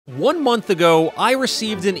1 month ago, I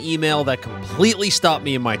received an email that completely stopped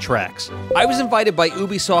me in my tracks. I was invited by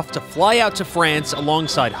Ubisoft to fly out to France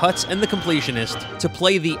alongside Huts and the Completionist to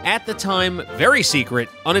play the, at the time, very secret,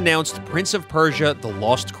 unannounced Prince of Persia: The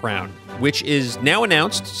Lost Crown, which is now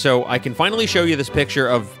announced, so I can finally show you this picture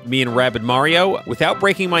of me and Rabid Mario without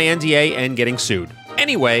breaking my NDA and getting sued.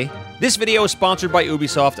 Anyway, this video is sponsored by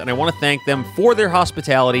Ubisoft, and I want to thank them for their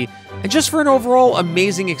hospitality and just for an overall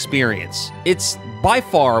amazing experience. It's by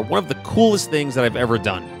far one of the coolest things that I've ever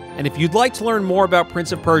done. And if you'd like to learn more about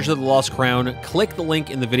Prince of Persia: The Lost Crown, click the link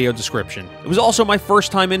in the video description. It was also my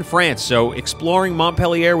first time in France, so exploring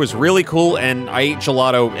Montpellier was really cool, and I ate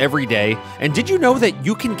gelato every day. And did you know that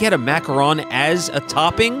you can get a macaron as a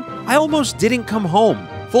topping? I almost didn't come home.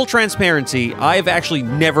 Full transparency, I've actually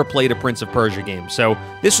never played a Prince of Persia game, so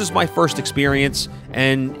this was my first experience,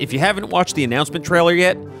 and if you haven't watched the announcement trailer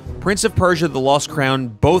yet, Prince of Persia: The Lost Crown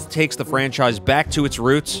both takes the franchise back to its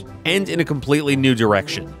roots and in a completely new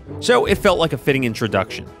direction. So it felt like a fitting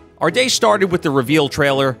introduction. Our day started with the reveal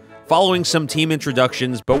trailer, following some team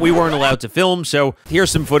introductions, but we weren't allowed to film, so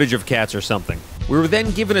here's some footage of cats or something. We were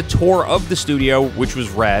then given a tour of the studio, which was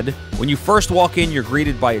rad. When you first walk in, you're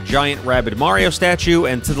greeted by a giant Rabid Mario statue,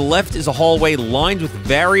 and to the left is a hallway lined with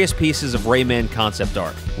various pieces of Rayman concept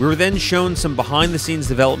art. We were then shown some behind-the-scenes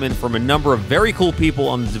development from a number of very cool people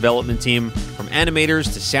on the development team, from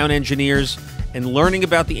animators to sound engineers, and learning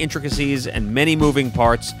about the intricacies and many moving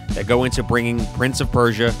parts that go into bringing Prince of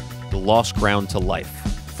Persia: The Lost Crown to life.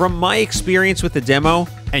 From my experience with the demo,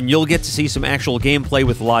 and you'll get to see some actual gameplay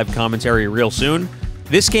with live commentary real soon,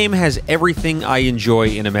 this game has everything I enjoy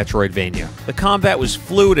in a Metroidvania. The combat was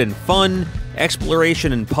fluid and fun,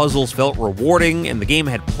 exploration and puzzles felt rewarding, and the game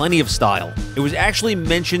had plenty of style. It was actually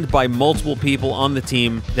mentioned by multiple people on the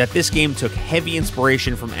team that this game took heavy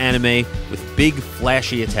inspiration from anime with big,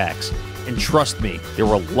 flashy attacks. And trust me, there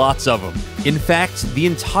were lots of them. In fact, the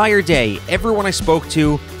entire day, everyone I spoke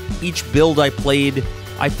to, each build I played,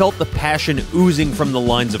 I felt the passion oozing from the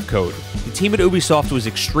lines of code. The team at Ubisoft was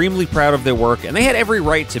extremely proud of their work, and they had every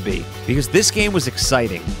right to be, because this game was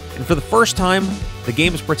exciting. And for the first time, the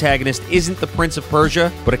game's protagonist isn't the Prince of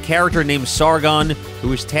Persia, but a character named Sargon,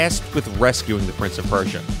 who is tasked with rescuing the Prince of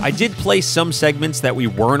Persia. I did play some segments that we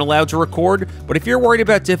weren't allowed to record, but if you're worried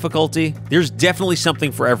about difficulty, there's definitely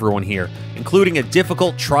something for everyone here, including a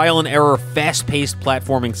difficult trial-and-error, fast-paced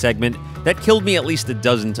platforming segment that killed me at least a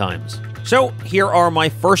dozen times. So, here are my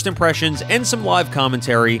first impressions and some live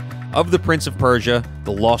commentary of the Prince of Persia: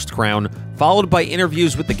 The Lost Crown, followed by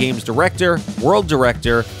interviews with the game's director, world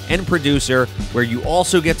director, and producer, where you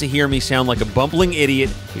also get to hear me sound like a bumbling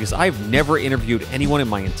idiot because I've never interviewed anyone in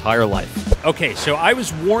my entire life. Okay, so I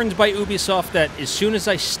was warned by Ubisoft that as soon as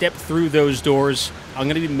I step through those doors, I'm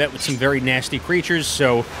going to be met with some very nasty creatures,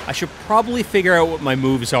 so I should probably figure out what my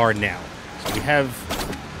moves are now. So we have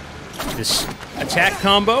this attack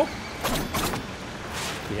combo.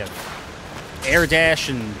 We have air dash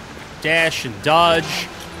and dodge.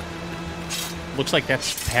 Looks like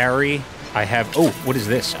that's parry. I have, oh, what is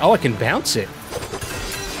this? Oh, I can bounce it.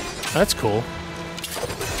 That's cool.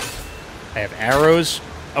 I have arrows.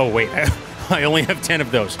 Oh, wait, I only have 10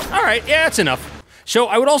 of those. All right, yeah, that's enough. So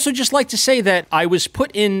I would also just like to say that I was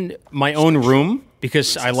put in my own room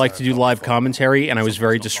because I like to do live commentary, and I was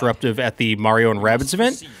very disruptive at the Mario and Rabbids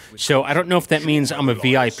event. So I don't know if that means I'm a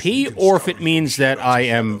VIP or if it means that I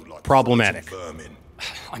am problematic.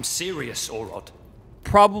 I'm serious, Orod.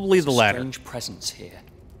 Probably the latter. Strange presence here.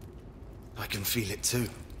 I can feel it too.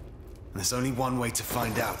 There's only one way to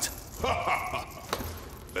find out.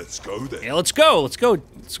 Let's go then. Yeah, let's go. Let's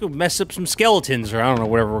go mess up some skeletons, or I don't know,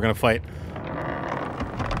 whatever we're gonna fight.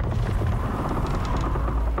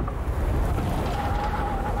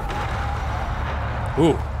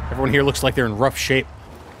 Ooh, everyone here looks like they're in rough shape.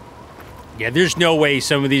 Yeah, there's no way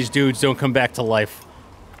some of these dudes don't come back to life.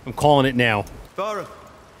 I'm calling it now. Bara,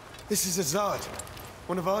 this is Azad,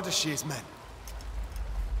 one of Ardashir's men.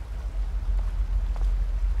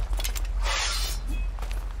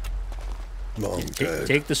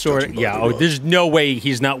 Take the sword. Yeah, oh, there's no way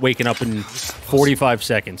he's not waking up in 45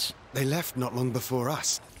 seconds. They left not long before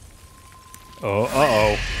us. Oh,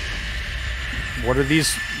 uh-oh. What are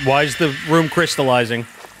these? Why is the room crystallizing?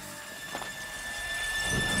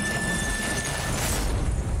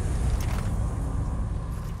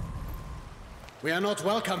 We are not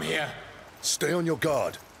welcome here. Stay on your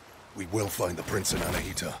guard. We will find the Prince and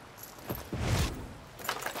Anahita.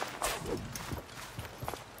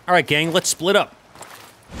 All right, gang, let's split up.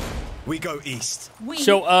 We go east.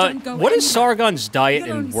 So, what is Sargon's diet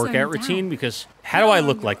and workout routine? Because how do I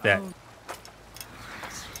look like that?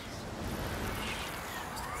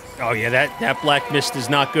 Oh, yeah, that black mist is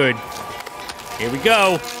not good. Here we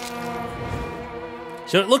go.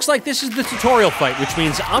 So it looks like this is the tutorial fight, which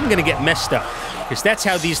means I'm going to get messed up. Because that's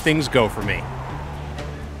how these things go for me. All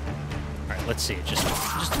right, let's see. Just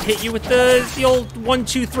hit you with the old 1,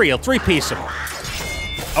 2, 3. I'll 3-piece them.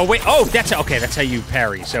 Oh, wait. Oh, that's how you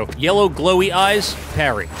parry. So yellow glowy eyes,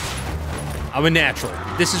 parry. I'm a natural.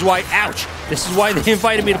 This is why, ouch. This is why they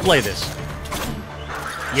invited me to play this.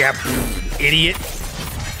 Yeah, idiot.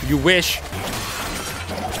 You wish.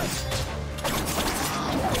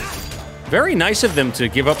 Very nice of them to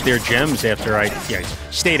give up their gems after yeah,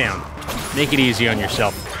 stay down. Make it easy on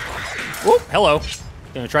yourself. Whoop, hello.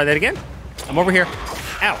 Gonna try that again? I'm over here.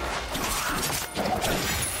 Ow.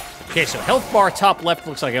 Okay, so health bar top left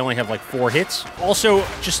looks like I only have like 4 hits. Also,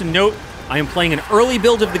 just a note, I am playing an early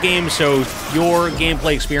build of the game, so your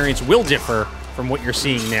gameplay experience will differ from what you're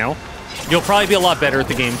seeing now. You'll probably be a lot better at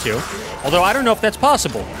the game too. Although I don't know if that's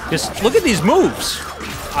possible. Just look at these moves.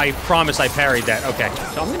 I promise I parried that. Okay,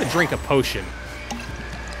 so I'm gonna drink a potion.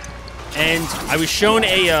 And I was shown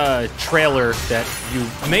a trailer that you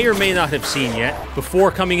may or may not have seen yet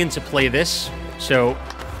before coming in to play this. So,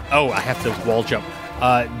 oh, I have to wall jump.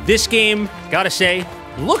 This game, gotta say,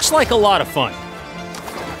 looks like a lot of fun.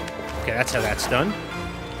 Okay, that's how that's done.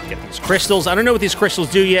 Get these crystals. I don't know what these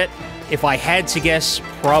crystals do yet. If I had to guess,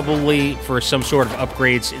 probably for some sort of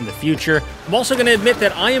upgrades in the future. I'm also going to admit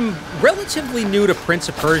that I am relatively new to Prince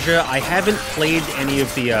of Persia. I haven't played any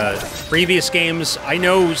of the previous games. I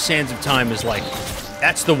know Sands of Time is like,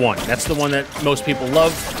 that's the one. That's the one that most people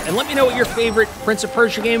love. And let me know what your favorite Prince of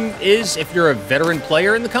Persia game is if you're a veteran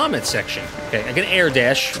player in the comments section. Okay, I can air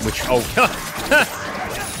dash, which, oh,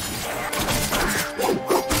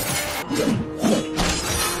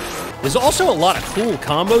 There's also a lot of cool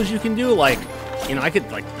combos you can do, like, you know, I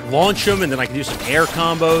could, like, launch them, and then I can do some air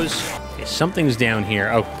combos. Okay, something's down here.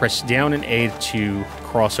 Oh, press down and A to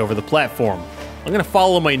cross over the platform. I'm gonna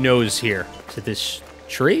follow my nose here. Is it this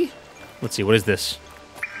tree? Let's see, what is this?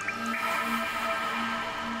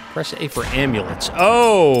 Press A for amulets.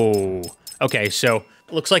 Oh! Okay, so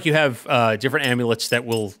looks like you have different amulets that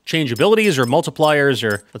will change abilities or multipliers,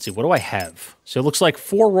 or let's see, what do I have? So it looks like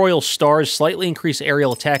 4 royal stars, slightly increase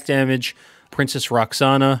aerial attack damage. Princess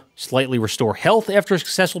Roxana, slightly restore health after a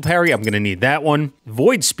successful parry. I'm going to need that one.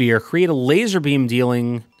 Void Spear, create a laser beam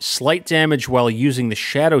dealing slight damage while using the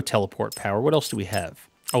shadow teleport power. What else do we have?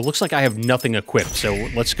 Oh, looks like I have nothing equipped. So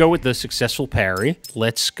let's go with the successful parry.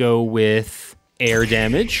 Let's go with air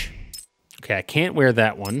damage. Okay, I can't wear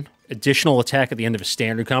that one. Additional attack at the end of a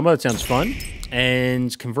standard combo. That sounds fun.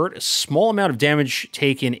 And convert a small amount of damage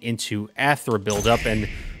taken into Athra buildup. And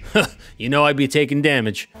you know I'd be taking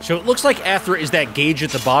damage. So it looks like Athra is that gauge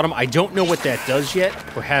at the bottom. I don't know what that does yet,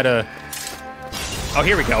 or how to... Oh,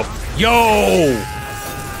 here we go. Yo!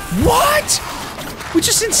 What? We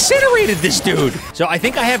just incinerated this dude. So I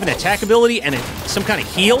think I have an attack ability and some kind of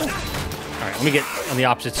heal. All right, let me get on the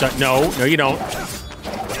opposite side. No, you don't.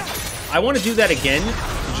 I want to do that again,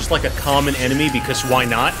 just like a common enemy, because why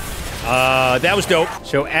not? That was dope.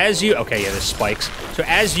 So as you... Okay, yeah, there's spikes. So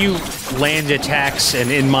as you land attacks,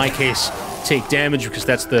 and in my case, take damage, because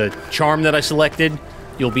that's the charm that I selected,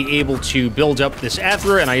 you'll be able to build up this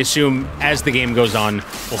Athra, and I assume as the game goes on,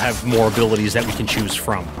 we'll have more abilities that we can choose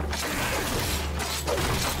from.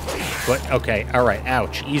 But, okay, alright,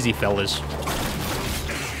 ouch. Easy, fellas.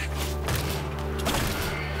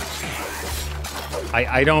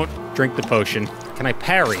 I don't drink the potion. Can I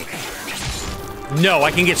parry? No,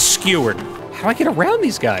 I can get skewered. How do I get around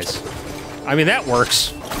these guys? I mean, that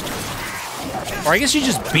works. Or I guess you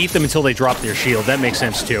just beat them until they drop their shield. That makes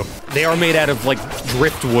sense, too. They are made out of, like,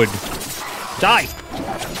 driftwood. Die!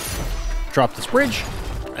 Drop this bridge.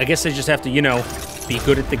 I guess they just have to, you know, be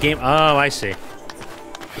good at the game. Oh, I see.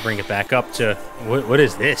 Bring it back up to... What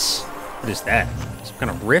is this? What is that? Some kind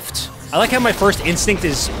of rift? I like how my first instinct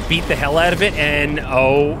is beat the hell out of it, and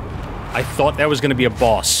oh, I thought that was going to be a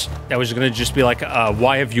boss. That was going to just be like,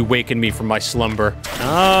 why have you wakened me from my slumber?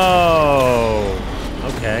 Oh,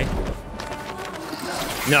 okay.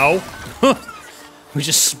 No. We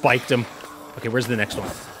just spiked him. Okay, where's the next one?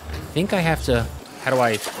 I think I have to... How do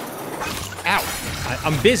I... Ow.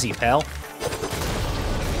 I'm busy, pal.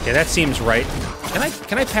 Okay, that seems right.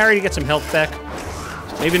 Can I parry to get some health back?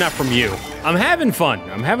 Maybe not from you. I'm having fun.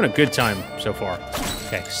 I'm having a good time so far.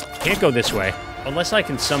 Okay, can't go this way. Unless I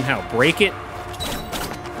can somehow break it.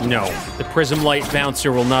 No, the Prism Light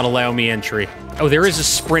Bouncer will not allow me entry. Oh, there is a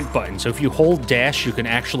sprint button, so if you hold dash, you can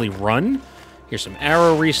actually run. Here's some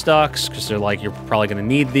arrow restocks, because they're like, you're probably going to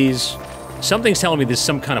need these. Something's telling me there's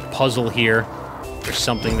some kind of puzzle here. There's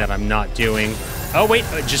something that I'm not doing. Oh, wait,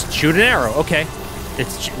 just shoot an arrow. Okay.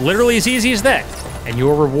 It's literally as easy as that. And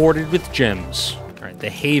you're rewarded with gems. All right, the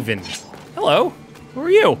Haven. Hello, who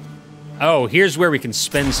are you? Oh, here's where we can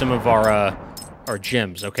spend some of our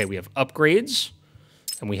gems. Okay, we have upgrades,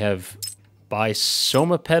 and we have buy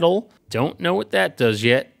Soma Petal. Don't know what that does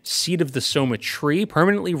yet. Seed of the Soma Tree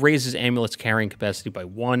permanently raises amulet's carrying capacity by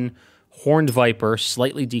 1. Horned Viper,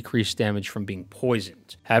 slightly decreased damage from being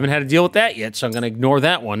poisoned. Haven't had to deal with that yet, so I'm gonna ignore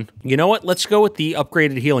that one. You know what? Let's go with the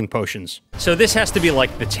upgraded healing potions. So this has to be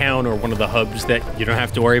like the town or one of the hubs that you don't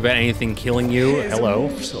have to worry about anything killing you. Here's Hello. a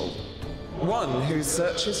mortal. One who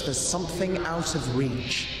searches for something out of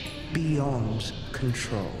reach, beyond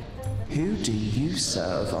control. Who do you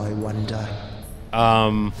serve, I wonder?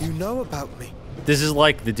 You know about me. This is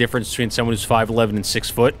like the difference between someone who's 5'11 and 6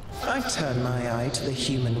 foot. I turn my eye to the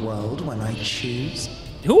human world when I choose.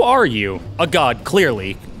 Who are you? A god,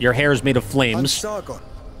 clearly. Your hair is made of I'm flames. Sargon.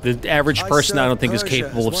 The average person I don't think is Persia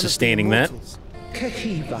capable as of one the sustaining that. immortals.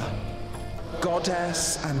 Kahiba,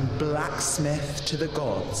 goddess and blacksmith to the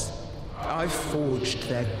gods. I've forged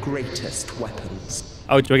their greatest weapons.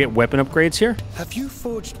 Oh, do I get weapon upgrades here? Have you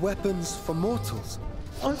forged weapons for mortals?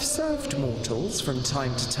 I've served mortals from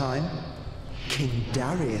time to time. King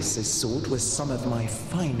Darius's sword was some of my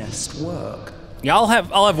finest work. Yeah, I'll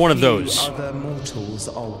have one of those. Few other mortals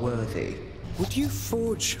are worthy. Would you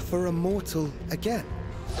forge for a mortal again?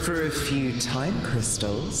 For a few time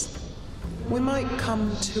crystals, we might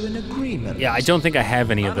come to an agreement. Yeah, I don't think I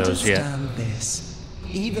have any of those yet. Understand this.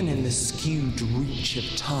 Even in the skewed reach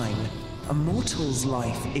of time, a mortal's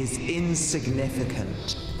life is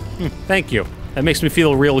insignificant. Thank you. That makes me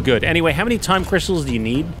feel real good. Anyway, how many time crystals do you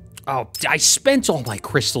need? Oh, I spent all my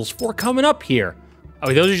crystals for coming up here.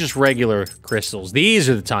 Oh, those are just regular crystals. These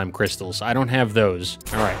are the time crystals. I don't have those.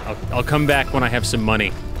 All right, I'll come back when I have some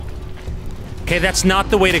money. Okay, that's not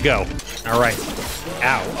the way to go. All right.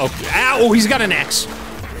 Ow. Okay. Ow, oh, he's got an axe.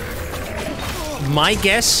 My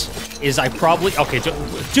guess is I probably... Okay,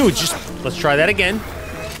 dude, just... Let's try that again.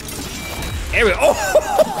 There we go.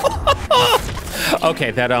 Oh!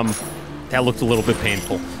 Okay, that looked a little bit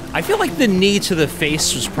painful. I feel like the knee to the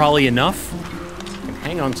face was probably enough. I can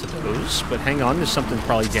hang on to those, but hang on, there's something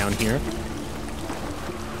probably down here.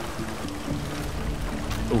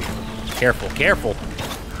 Ooh, careful, careful,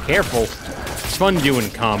 careful. It's fun doing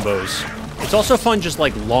combos. It's also fun just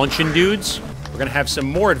like launching dudes. We're gonna have some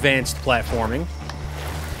more advanced platforming.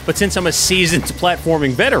 But since I'm a seasoned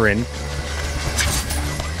platforming veteran,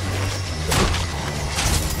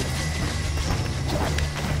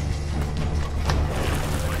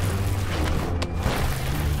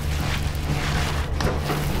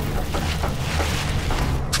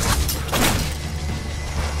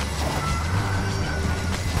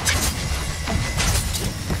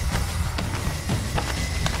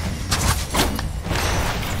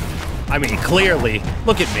 I mean, clearly,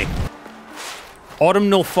 look at me.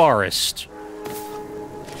 Autumnal Forest.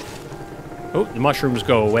 Oh, the mushrooms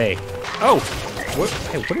go away. Oh, what?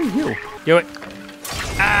 Hey, what are you? Do it.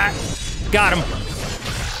 Ah, got him.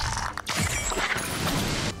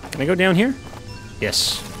 Can I go down here?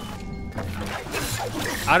 Yes.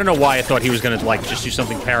 I don't know why I thought he was gonna, like, just do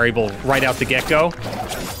something parryable right out the get-go.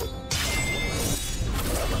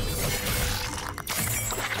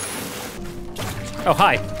 Oh,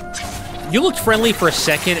 hi. You looked friendly for a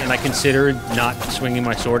second, and I considered not swinging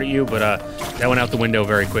my sword at you, but that went out the window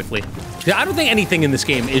very quickly. I don't think anything in this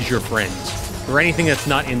game is your friend, or anything that's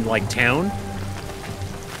not in, like, town.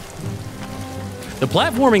 The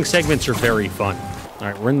platforming segments are very fun. All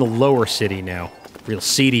right, we're in the lower city now. Real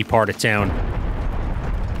seedy part of town.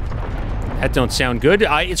 That don't sound good.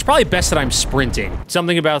 It's probably best that I'm sprinting.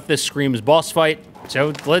 Something about this screams boss fight.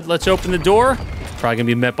 So let's open the door. Probably gonna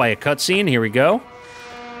be met by a cutscene. Here we go.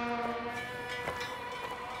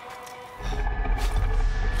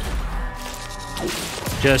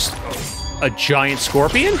 Just a giant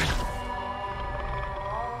scorpion?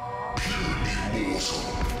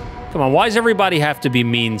 Come on, why does everybody have to be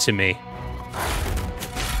mean to me?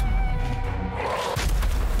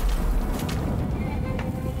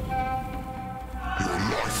 Your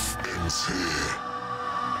life ends here.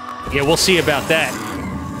 Yeah, we'll see about that.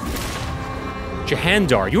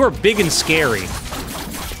 Jahandar, you are big and scary.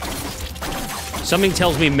 Something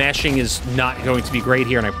tells me mashing is not going to be great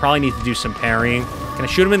here, and I probably need to do some parrying. Can I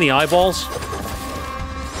shoot him in the eyeballs?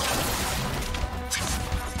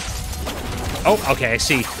 Oh, okay, I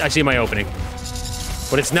see my opening.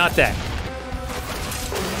 But it's not that.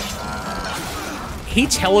 He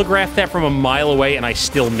telegraphed that from a mile away, and I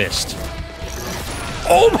still missed.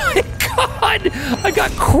 Oh my god! I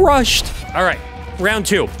got crushed! Alright, round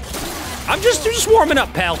two. I'm just warming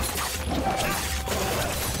up, pal.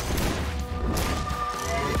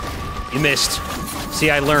 You missed. See,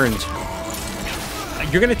 I learned.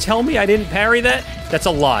 You're gonna tell me I didn't parry that? That's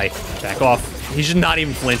a lie. Back off. He's just not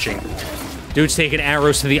even flinching. Dude's taking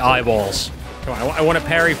arrows to the eyeballs. Come on, I want to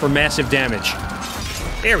parry for massive damage.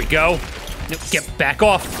 There we go. Get back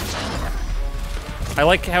off. I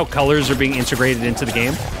like how colors are being integrated into the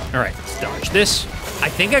game. All right, let's dodge this. I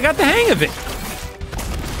think I got the hang of it.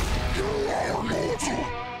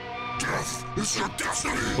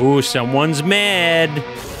 Ooh, someone's mad.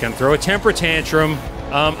 Gonna throw a temper tantrum.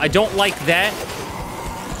 I don't like that.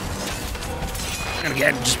 Gonna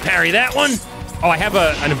just parry that one. Oh, I have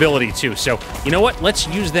an ability too, so you know what? Let's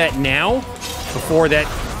use that now before that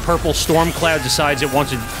purple storm cloud decides it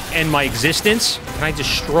wants to end my existence. Can I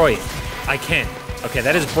destroy it? I can. Okay,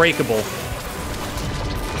 that is breakable.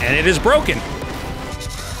 And it is broken.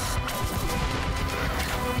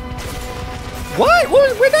 What?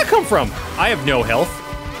 Where'd that come from? I have no health.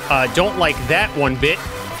 Don't like that one bit.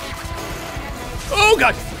 Oh,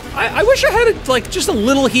 God. I wish I had, like, just a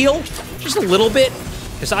little heal. Just a little bit.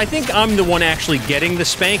 Because I think I'm the one actually getting the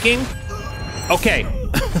spanking. Okay.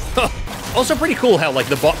 Also pretty cool how, like,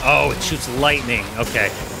 oh, it shoots lightning.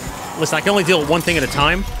 Okay. Listen, I can only deal with one thing at a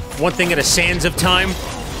time. One thing at a sands of time.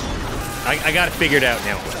 I got it figured out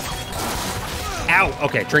now. Ow.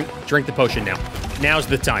 Okay, drink the potion now. Now's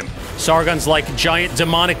the time. Sargon's like giant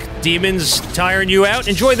demonic demons tiring you out.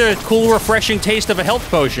 Enjoy the cool, refreshing taste of a health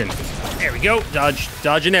potion. There we go.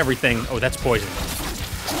 Dodging everything. Oh, that's poison.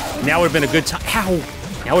 Now would have been a good time. Ow.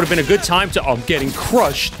 Now would have been a good time to... Oh, I'm getting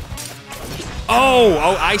crushed. Oh,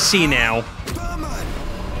 I see now.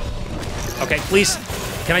 Okay, please.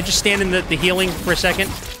 Can I just stand in the healing for a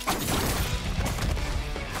second?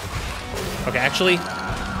 Okay, actually,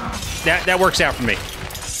 that works out for me.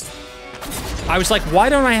 I was like, why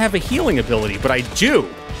don't I have a healing ability? But I do.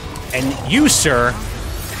 And you, sir,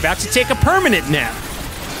 about to take a permanent nap.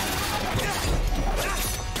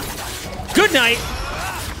 Good night.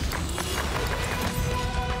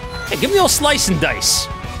 Hey, give me a little slice and dice.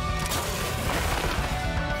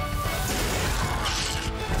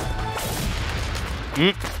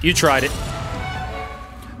 You tried it.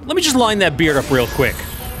 Let me just line that beard up real quick.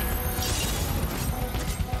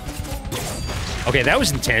 Okay, that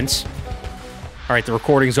was intense. All right, the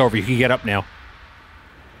recording's over. You can get up now.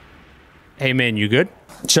 Hey, man, you good?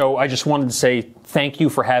 So I just wanted to say thank you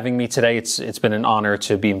for having me today. It's been an honor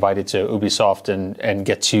to be invited to Ubisoft and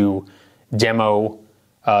get to demo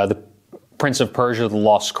the Prince of Persia: The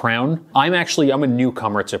Lost Crown. I'm a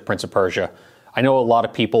newcomer to Prince of Persia. I know a lot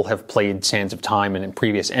of people have played Sands of Time and in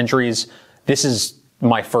previous entries. This is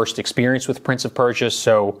my first experience with Prince of Persia,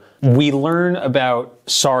 so we learn about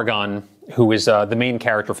Sargon, who is the main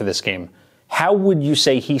character for this game. How would you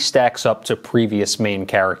say he stacks up to previous main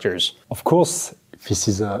characters? Of course, this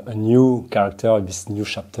is a new character, this new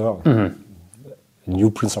chapter, a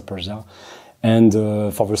new Prince of Persia. And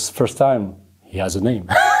for the first time, he has a name.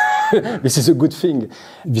 This is a good thing.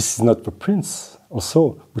 This is not the prince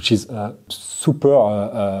also, which is a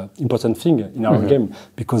super important thing in our game,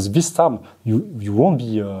 because this time you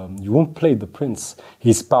won't play the prince.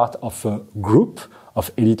 He's part of a group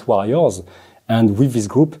of elite warriors, and with this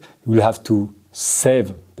group you will have to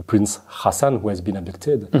save the Prince Hassan, who has been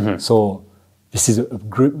abducted. So this is a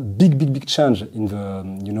big change in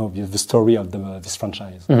the story of this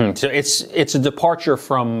franchise. So it's a departure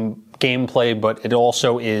from gameplay, but it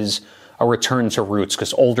also is a return to roots,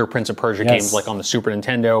 because older Prince of Persia games, like on the Super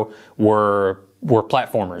Nintendo, were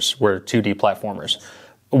platformers, were 2D platformers.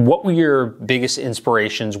 What were your biggest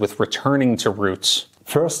inspirations with returning to roots?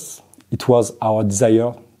 First, it was our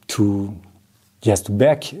desire to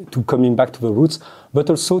coming back to the roots, but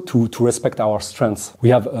also to respect our strengths. We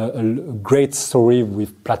have a great story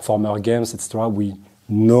with platformer games, etc. We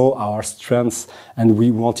know our strengths, and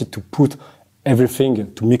we wanted to put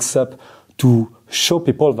everything, to mix up, to show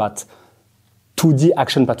people that 2D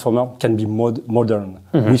action platformer can be modern.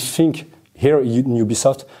 We think here in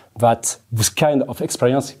Ubisoft that this kind of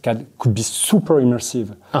experience could be super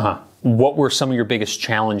immersive. What were some of your biggest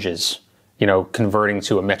challenges, converting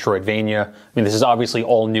to a Metroidvania? I mean, this is obviously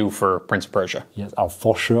all new for Prince of Persia. Yes,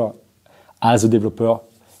 for sure. As a developer,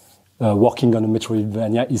 working on a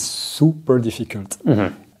Metroidvania is super difficult.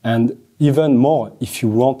 And even more if you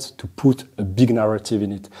want to put a big narrative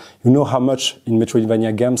in it. You know how much in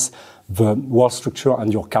Metroidvania games the world structure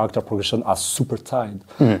and your character progression are super tied.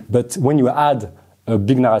 But when you add a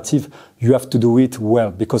big narrative, you have to do it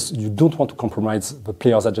well, because you don't want to compromise the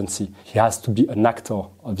player's agency. He has to be an actor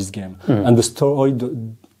of this game. And the story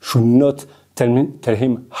should not tell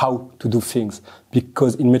him how to do things,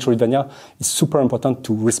 because in Metroidvania, it's super important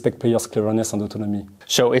to respect players' cleverness and autonomy.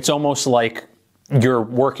 So it's almost like you're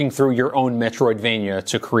working through your own Metroidvania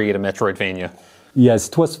to create a Metroidvania. Yes,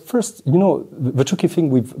 it was first, the tricky thing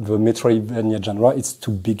with the Metroidvania genre is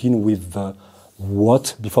to begin with the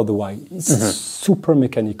what before the why. It's super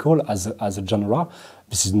mechanical as a genre.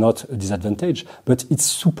 This is not a disadvantage, but it's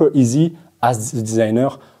super easy as the designer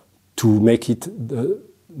to make it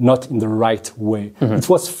not in the right way. It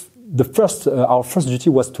was our first duty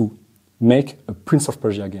was to make a Prince of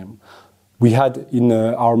Persia game. We had in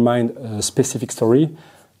our mind a specific story,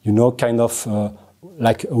 kind of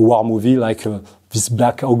like a war movie, like this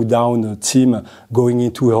Black Hawk Down team going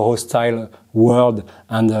into a hostile world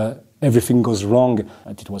and everything goes wrong.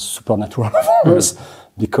 And it was supernatural for us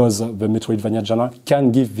because the Metroidvania genre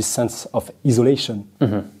can give this sense of isolation.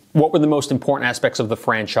 What were the most important aspects of the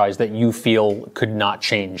franchise that you feel could not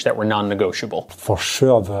change, that were non-negotiable? For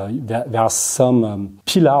sure, there are some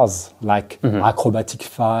pillars like acrobatic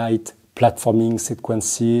fight, platforming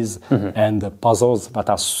sequences, and puzzles that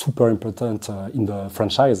are super important in the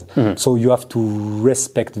franchise. So you have to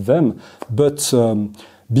respect them. But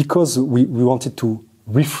because we wanted to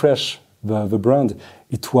refresh the brand,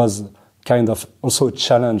 it was kind of also a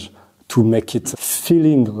challenge to make it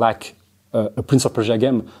feeling like a Prince of Persia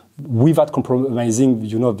game without compromising,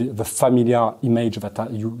 the familiar image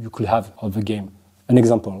that you could have of the game. An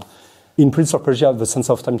example, in Prince of Persia, the Sands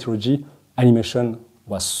of Time trilogy, animation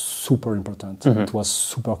was super important. It was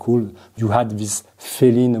super cool. You had these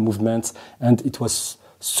feline movements, and it was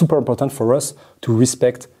super important for us to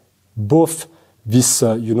respect both this,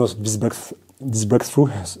 this breakthrough,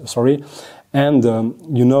 and the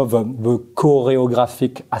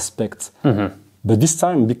choreographic aspect. But this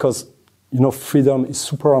time, because freedom is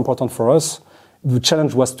super important for us, the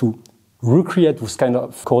challenge was to recreate this kind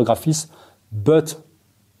of choreographies, but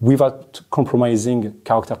without compromising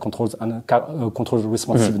character controls and control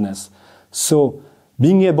responsiveness. So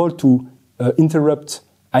being able to interrupt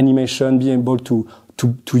animation, being able to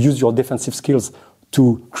use your defensive skills,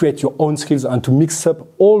 to create your own skills and to mix up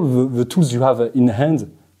all the tools you have in hand,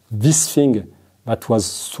 this thing that was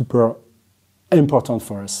super important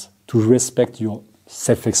for us, to respect your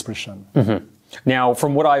self-expression. Now,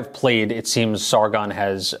 from what I've played, it seems Sargon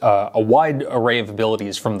has a wide array of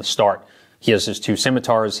abilities from the start. He has his 2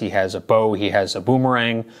 scimitars, he has a bow, he has a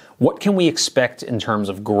boomerang. What can we expect in terms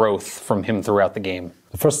of growth from him throughout the game?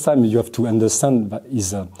 The first time you have to understand that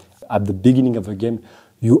is at the beginning of the game,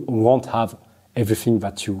 you won't have everything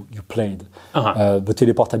that you played. The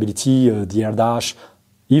teleportability, the air dash,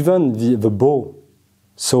 even the bow.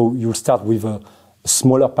 So you'll start with a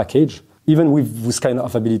smaller package. Even with this kind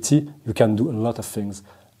of ability, you can do a lot of things.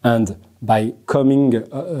 And by coming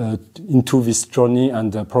into this journey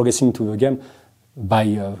and progressing into the game,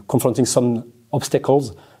 by confronting some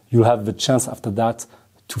obstacles, you have the chance after that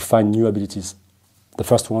to find new abilities. The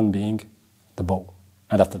first one being the bow.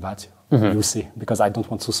 And after that, you'll see, because I don't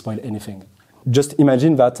want to spoil anything. Just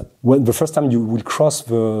imagine that when the first time you will cross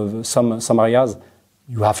some areas,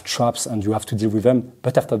 you have traps and you have to deal with them.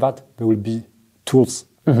 But after that, there will be tools.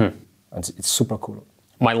 And it's super cool.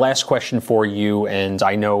 My last question for you, and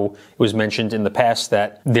I know it was mentioned in the past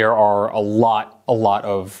that there are a lot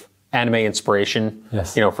of anime inspiration,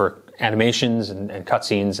 for animations and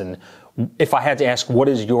cutscenes. And if I had to ask, what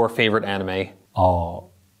is your favorite anime?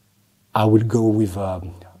 I will go with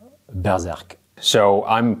Berserk. So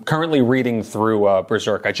I'm currently reading through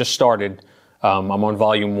Berserk. I just started. I'm on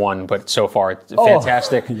volume 1, but so far it's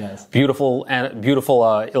fantastic. Yes. Beautiful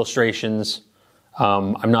illustrations.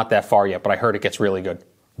 I'm not that far yet, but I heard it gets really good.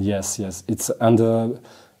 Yes. It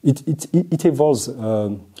evolves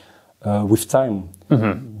with time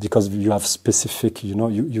because you have specific.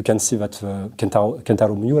 You can see that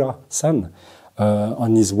Kentaro Miura-san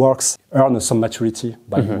on his works earned some maturity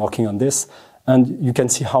by working on this, and you can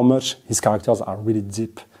see how much his characters are really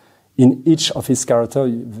deep. In each of his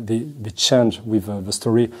characters, they change with the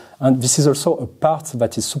story, and this is also a part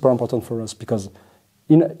that is super important for us because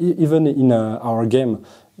even in our game,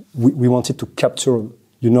 we wanted to capture,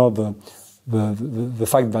 the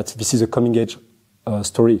fact that this is a coming-age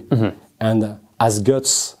story. And as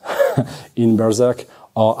Guts in Berserk,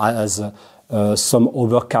 or as some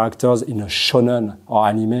other characters in a shonen or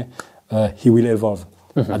anime, he will evolve.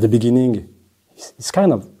 At the beginning, it's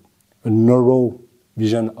kind of a narrow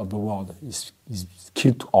vision of the world. He's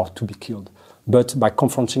killed or to be killed. But by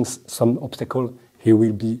confronting some obstacle, he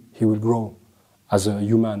will grow as a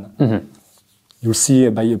human. You'll see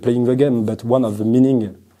by playing the game, but one of the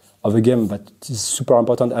meaning of the game that is super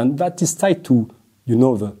important, and that is tied to,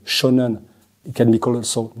 the shonen, it can be called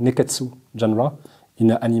also neketsu genre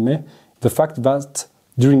in anime, the fact that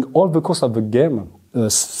during all the course of the game,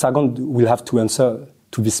 Sargon will have to answer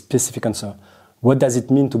to this specific answer. what does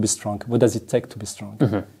it mean to be strong? What does it take to be strong?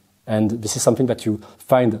 And this is something that you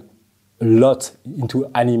find a lot into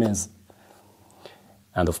animes.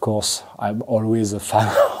 And of course, I'm always a fan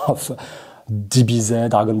of DBZ,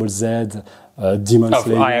 Dragon Ball Z, Demon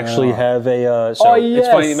Slayer. I actually have a. It's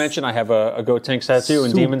funny you mentioned I have a Gotenks tattoo,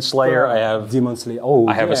 and Demon Slayer. I have Demon Slayer. Oh,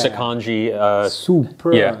 I have a Sakanji.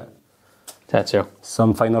 Super. Yeah. Tattoo.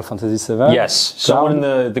 Some Final Fantasy VII. Yes. Someone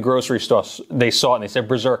in the grocery store, they saw it and they said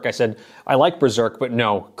Berserk. I said, I like Berserk, but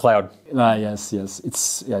no, Cloud. Yes.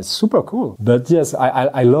 It's super cool. But yes,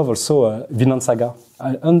 I love also Vinland Saga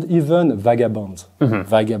and even Vagabond.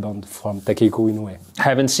 Vagabond from Takehiko Inoue.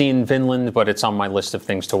 Haven't seen Vinland, but it's on my list of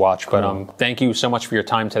things to watch. But thank you so much for your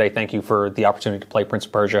time today. Thank you for the opportunity to play Prince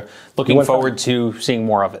of Persia. Looking forward to seeing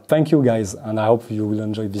more of it. Thank you, guys. And I hope you will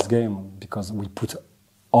enjoy this game because we put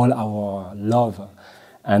all our love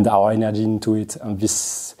and our energy into it, and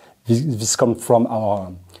this comes from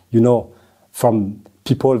our, from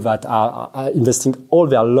people that are investing all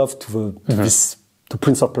their love to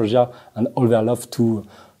Prince of Persia and all their love to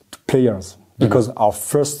players, because our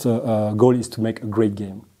first goal is to make a great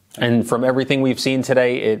game. And from everything we've seen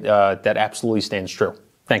today, that absolutely stands true.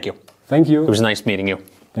 Thank you. Thank you. It was nice meeting you.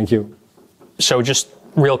 Thank you. So just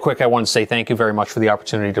real quick, I want to say thank you very much for the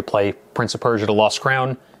opportunity to play Prince of Persia: The Lost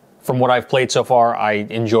Crown. From what I've played so far, I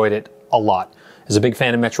enjoyed it a lot. As a big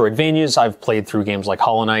fan of Metroidvanias, I've played through games like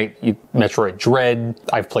Hollow Knight, Metroid Dread.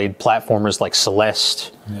 I've played platformers like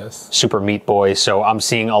Celeste, Super Meat Boy. So I'm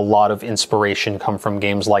seeing a lot of inspiration come from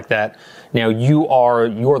games like that. Now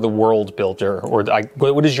you're the world builder, or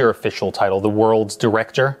what is your official title? The world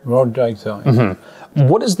director? World director.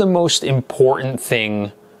 What is the most important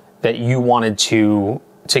thing that you wanted to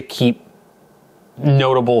keep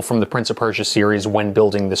notable from the Prince of Persia series when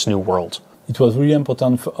building this new world? It was really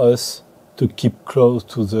important for us to keep close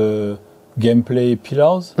to the gameplay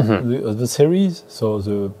pillars of the series. So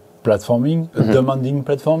the platforming, demanding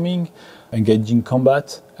platforming, engaging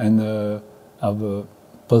combat, and have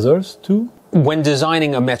puzzles too. When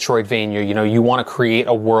designing a Metroidvania, you want to create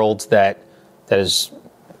a world that is,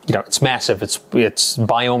 it's massive. It's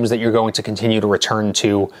biomes that you're going to continue to return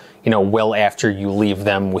to, well after you leave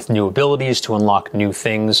them, with new abilities to unlock new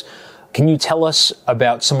things. Can you tell us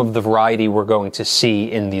about some of the variety we're going to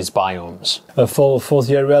see in these biomes? For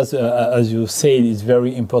the areas, as you said, it's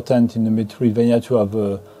very important in the Metroidvania to have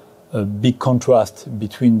a big contrast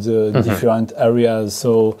between the different areas.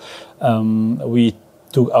 So we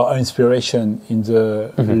took our inspiration in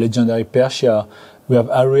the legendary Persia. We have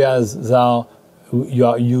areas that you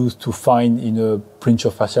are used to find in a Prince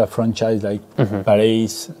of Persia franchise, like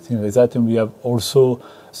Palace, things like that. And we have also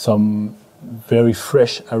some very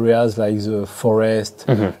fresh areas like the forest,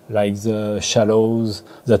 like the shallows,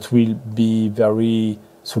 that will be very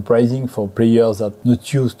surprising for players that are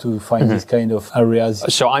not used to find this kind of areas.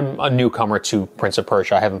 So I'm a newcomer to Prince of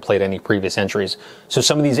Persia. I haven't played any previous entries. So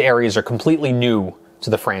some of these areas are completely new to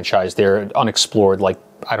the franchise. They're unexplored. Like,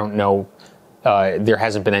 I don't know, there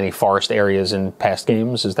hasn't been any forest areas in past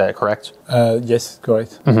games. Is that correct? Yes,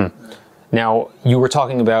 correct. Now, you were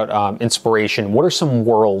talking about inspiration. What are some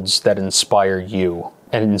worlds that inspired you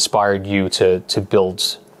to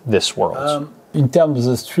build this world? In terms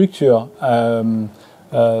of the structure,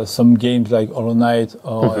 some games like Hollow Knight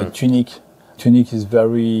or Tunic. Tunic is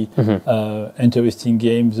very interesting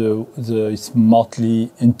game. It's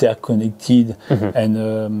smartly interconnected,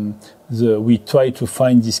 and we try to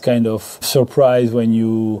find this kind of surprise when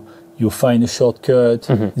you find a shortcut.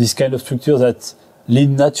 This kind of structure that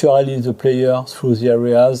lead naturally the player through the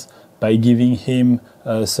areas by giving him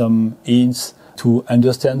some hints to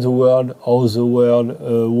understand the world, how the world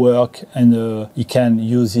work, and he can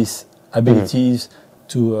use his abilities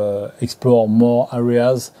to explore more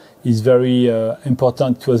areas. It's very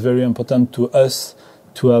important. It was very important to us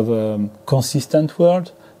to have a consistent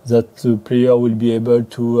world that the player will be able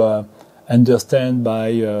to understand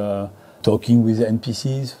by talking with the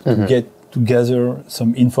NPCs, to gather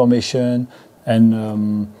some information.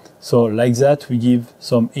 And so like that, we give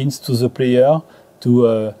some hints to the player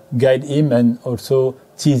to guide him and also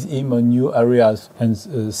tease him on new areas and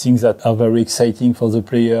things that are very exciting for the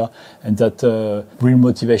player and that bring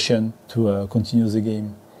motivation to continue the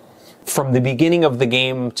game. From the beginning of the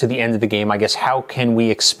game to the end of the game, I guess, how can we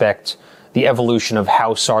expect the evolution of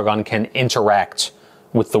how Sargon can interact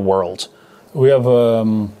with the world? We have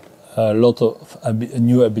a lot of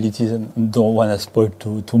new abilities, and don't want to spoil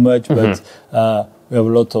too much, but we have a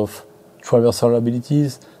lot of traversal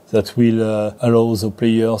abilities that will allow the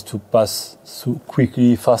players to pass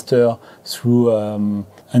quickly, faster through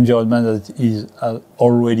environment that is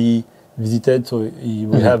already visited. So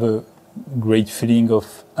we have a great feeling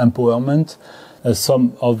of empowerment.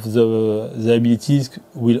 some of the abilities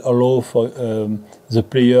will allow for the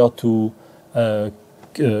player to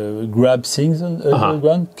grab things on the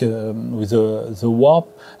ground with the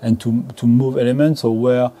warp and to move elements. So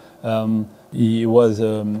where he was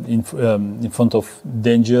in front of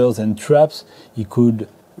dangers and traps, he could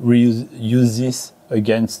use this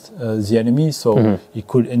against the enemy. So he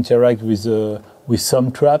could interact with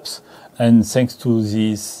some traps, and thanks to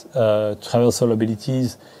these traversal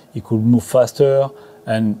abilities, he could move faster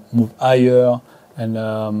and move higher,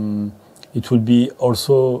 and it will be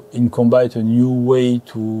also in combat a new way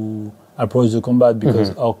to approach the combat,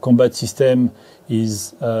 because our combat system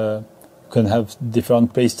is can have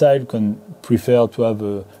different play style. Can prefer to have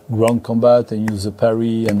a ground combat and use the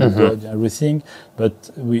parry and the dodge and everything, but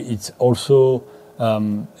it's also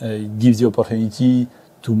gives the opportunity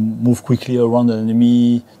to move quickly around an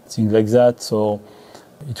enemy, things like that. So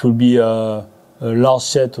it will be a large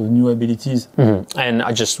set of new abilities. And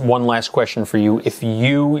just one last question for you. If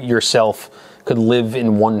you yourself could live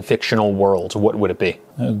in one fictional world, what would it be?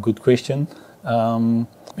 A good question.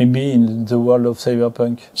 Maybe in the world of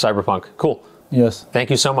Cyberpunk. Cyberpunk. Cool. Yes. Thank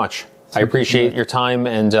you so much. I appreciate your time,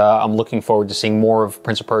 and I'm looking forward to seeing more of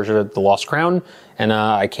Prince of Persia: The Lost Crown, and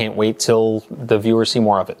I can't wait till the viewers see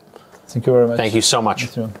more of it. Thank you very much. Thank you so much.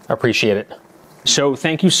 Thank you. I appreciate it. So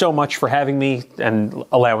thank you so much for having me and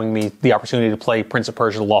allowing me the opportunity to play Prince of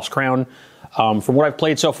Persia: The Lost Crown. From what I've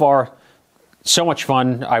played so far, so much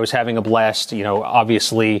fun. I was having a blast. You know,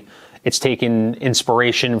 obviously, it's taken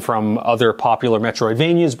inspiration from other popular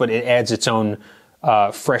Metroidvanias, but it adds its own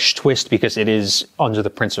fresh twist because it is under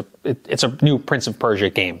the it's a new Prince of Persia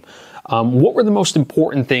game. What were the most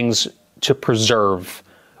important things to preserve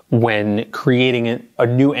when creating a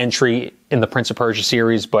new entry in the Prince of Persia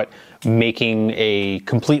series, but making a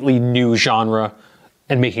completely new genre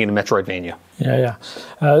and making it a Metroidvania?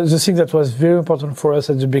 The thing that was very important for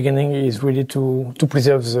us at the beginning is really to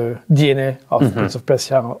preserve the DNA of Prince of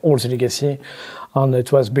Persia, all the legacy, and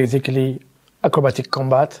it was basically acrobatic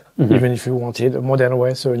combat, even if you wanted a modern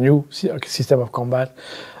way, so a new system of combat,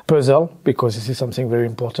 puzzle, because this is something very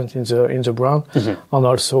important in the brand, and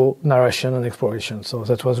also narration and exploration. So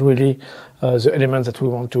that was really the element that we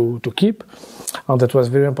want to keep, and that was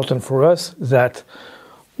very important for us, that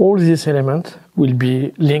all these elements will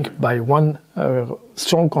be linked by one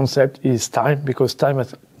strong concept, is time, because time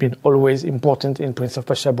has been always important in Prince of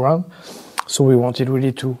Persia brand. So we wanted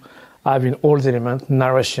really to have in all the elements,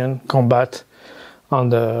 narration, combat,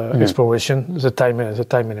 and exploration, the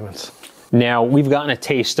time elements. Now, we've gotten a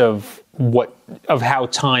taste of how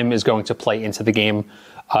time is going to play into the game.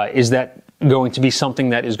 Is that going to be something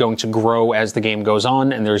that is going to grow as the game goes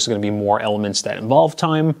on, and there's going to be more elements that involve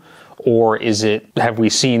time? Or have we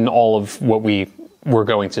seen all of what we were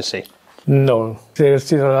going to see? No, there's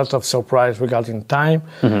still a lot of surprise regarding time,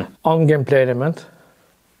 on gameplay element,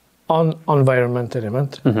 on environment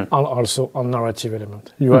element, and also on narrative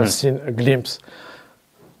element. You have seen a glimpse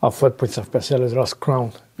of what Prince of Persia: The Lost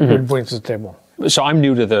Crown will bring to the table. So I'm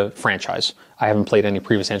new to the franchise. I haven't played any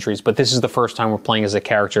previous entries, but this is the first time we're playing as a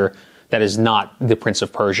character that is not the Prince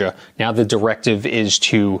of Persia. Now the directive is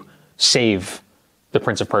to save the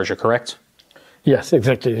Prince of Persia, correct? Yes,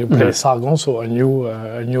 exactly. You play Sargon, so a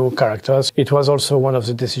new character. It was also one of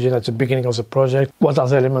the decisions at the beginning of the project. What are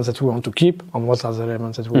the elements that we want to keep, and what are the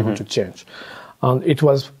elements that we want to change? And it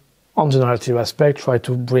was, on the narrative aspect, try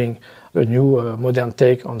to bring a new modern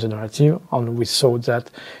take on the narrative, and we saw that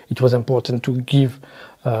it was important to give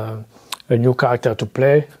a new character to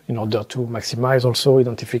play in order to maximize also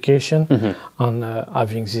identification and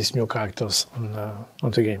having these new characters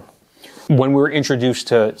on the game. When we were introduced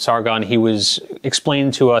to Sargon, he was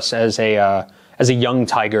explained to us as a young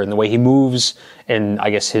tiger, and the way he moves, and I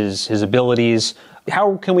guess his abilities.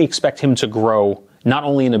 How can we expect him to grow, not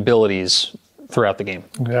only in abilities, throughout the game?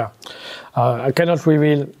 I cannot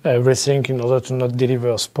reveal everything in order to not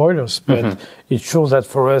deliver spoilers, but it shows that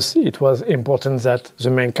for us it was important that the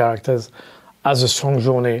main characters has a strong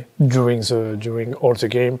journey during all the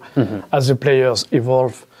game. As the players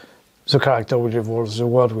evolve, the character will evolve, the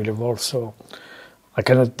world will evolve. So I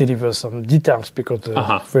cannot deliver some details because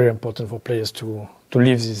it's very important for players to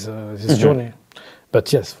live this journey.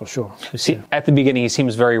 But yes, for sure. See, at the beginning, he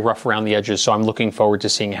seems very rough around the edges, so I'm looking forward to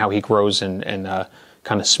seeing how he grows and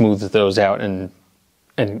kind of smooths those out and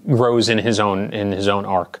grows in his own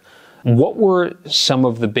arc. What were some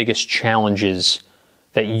of the biggest challenges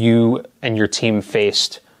that you and your team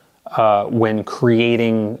faced when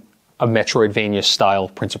creating a Metroidvania-style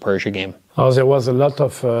Prince of Persia game? Oh, there was a lot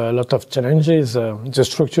of challenges. The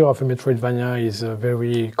structure of a Metroidvania is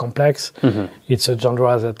very complex. It's a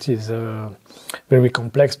genre that is very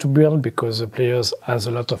complex to build because the players has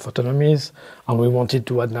a lot of autonomies, and we wanted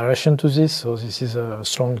to add narration to this, so this is a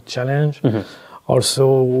strong challenge.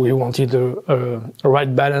 Also, we wanted a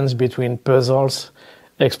right balance between puzzles,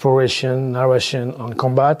 exploration, narration, and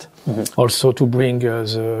combat. Also to bring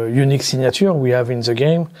the unique signature we have in the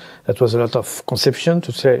game. That was a lot of conception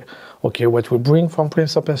to say, okay, what we bring from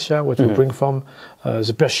Prince of Persia, what we bring from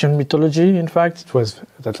the Persian mythology, in fact.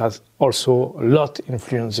 That has also a lot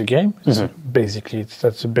influenced the game. Basically,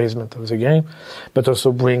 that's the basement of the game. But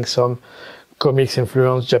also bring some comics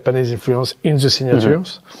influence, Japanese influence in the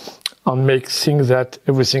signatures, and make things that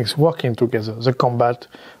everything's working together. The combat,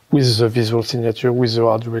 with the visual signature, with the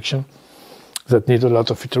art direction, that need a lot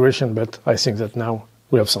of iteration, but I think that now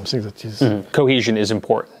we have something that is... Cohesion is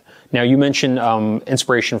important. Now, you mentioned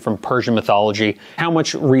inspiration from Persian mythology. How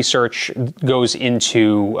much research goes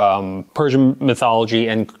into Persian mythology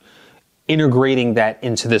and integrating that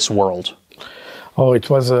into this world? Oh, it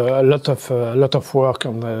was a lot of work,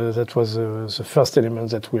 and that was the first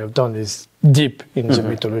element that we have done is deep in the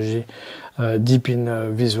mythology, deep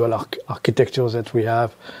in visual architecture that we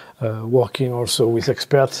have, working also with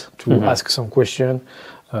experts to ask some questions,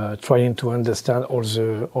 trying to understand all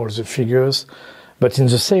the figures, but in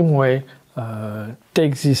the same way,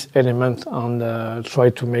 take this element and try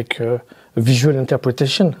to make a visual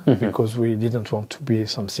interpretation because we didn't want to be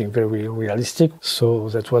something very realistic. So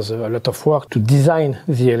that was a lot of work to design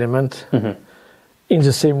the element in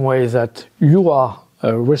the same way that you are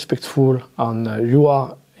respectful and you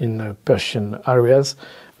are in Persian areas,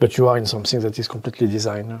 but you are in something that is completely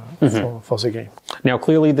designed for the game. Now,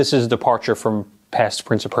 clearly this is a departure from past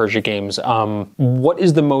Prince of Persia games. What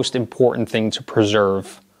is the most important thing to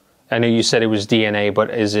preserve? I know you said it was DNA, but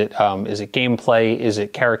is it gameplay? Is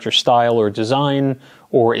it character style or design,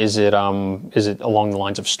 or is it along the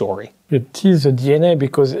lines of story? It is the DNA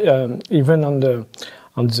because even on the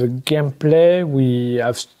gameplay we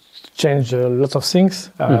have changed a lot of things.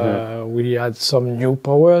 We had some new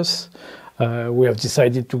powers. We have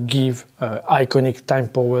decided to give iconic time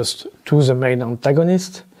powers to the main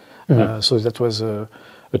antagonist. So that was a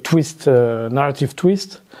twist, narrative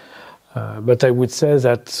twist. But I would say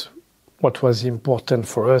that what was important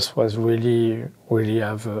for us was really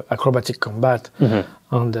have acrobatic combat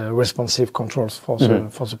and responsive controls for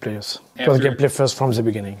the players. It was gameplay first from the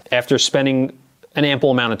beginning. After spending an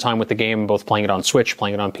ample amount of time with the game, both playing it on Switch,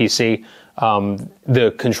 playing it on PC,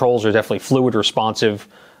 the controls are definitely fluid, responsive.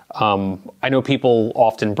 I know people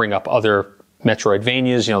often bring up other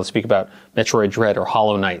Metroidvanias, they speak about Metroid Dread or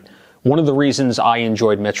Hollow Knight. One of the reasons I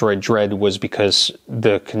enjoyed Metroid Dread was because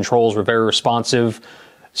the controls were very responsive.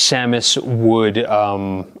 Samus would,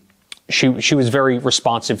 she was very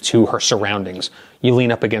responsive to her surroundings. You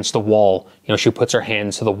lean up against the wall, she puts her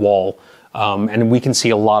hand to the wall, and we can see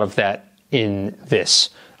a lot of that in this.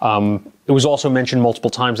 It was also mentioned multiple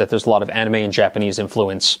times that there's a lot of anime and Japanese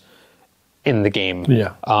influence in the game.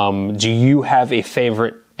 Yeah. Do you have a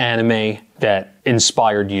favorite anime that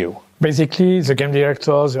inspired you? Basically, the game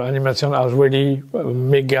director, the animation, are really a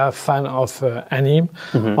mega fan of anime.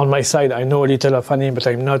 On my side, I know a little of anime, but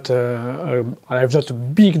I'm not. I have not a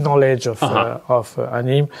big knowledge of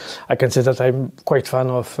anime. I can say that I'm quite fan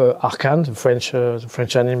of Arcane, the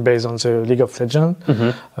French anime based on the League of Legends.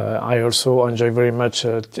 I also enjoy very much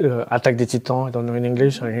Attack des Titans. I don't know in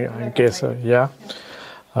English. I guess yeah.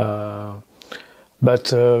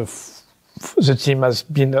 But the team has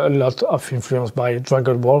been a lot of influenced by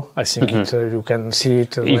Dragon Ball. I think you can see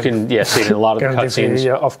it. You can see it in a lot of the cutscenes.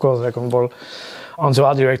 Yeah, of course, Dragon Ball. And the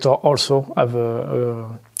art director also have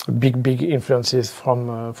big influences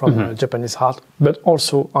from Japanese art, but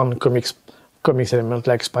also on comics element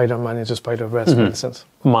like Spider-Man into Spider-Verse, for instance.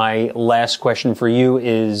 My last question for you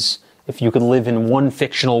is, if you could live in one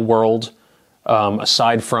fictional world,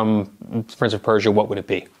 aside from Prince of Persia, what would it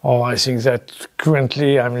be? Oh, I think that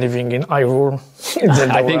currently I'm living in Hyrule.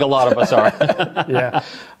 I think a lot of us are. Yeah,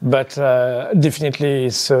 but definitely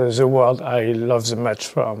it's the world I love the much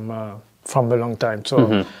from a long time.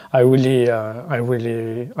 So I'm really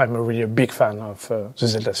a big fan of the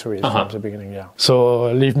Zelda series from the beginning. Yeah.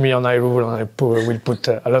 So leave me on Hyrule, and I will put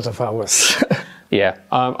a lot of hours. Yeah,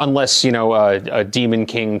 unless, a demon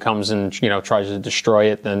king comes and, tries to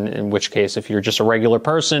destroy it, then in which case, if you're just a regular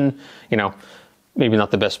person, maybe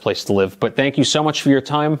not the best place to live. But thank you so much for your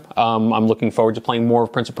time. I'm looking forward to playing more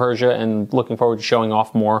of Prince of Persia and looking forward to showing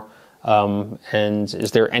off more. And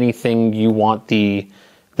is there anything you want the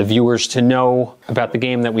viewers to know about the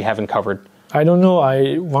game that we haven't covered? I don't know.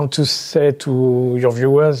 I want to say to your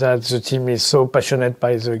viewers that the team is so passionate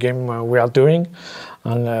by the game we are doing,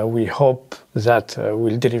 and we hope that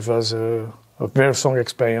we'll deliver a very strong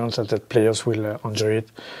experience and that players will enjoy it,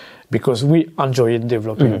 because we enjoy it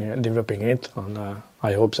developing it, and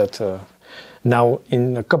I hope that now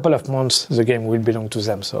in a couple of months the game will belong to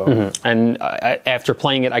them. So and after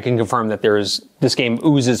playing it, I can confirm that this game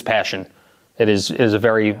oozes passion. It is a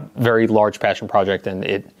very, very large passion project, and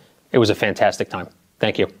it was a fantastic time.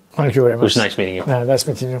 Thank you. Thank you very much. It was nice meeting you. Nice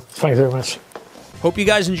meeting you. Thank you very much. Hope you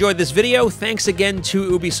guys enjoyed this video. Thanks again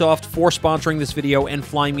to Ubisoft for sponsoring this video and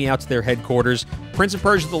flying me out to their headquarters. Prince of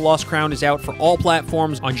Persia: The Lost Crown is out for all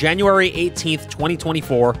platforms on January 18th,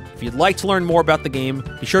 2024. If you'd like to learn more about the game,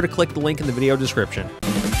 be sure to click the link in the video description.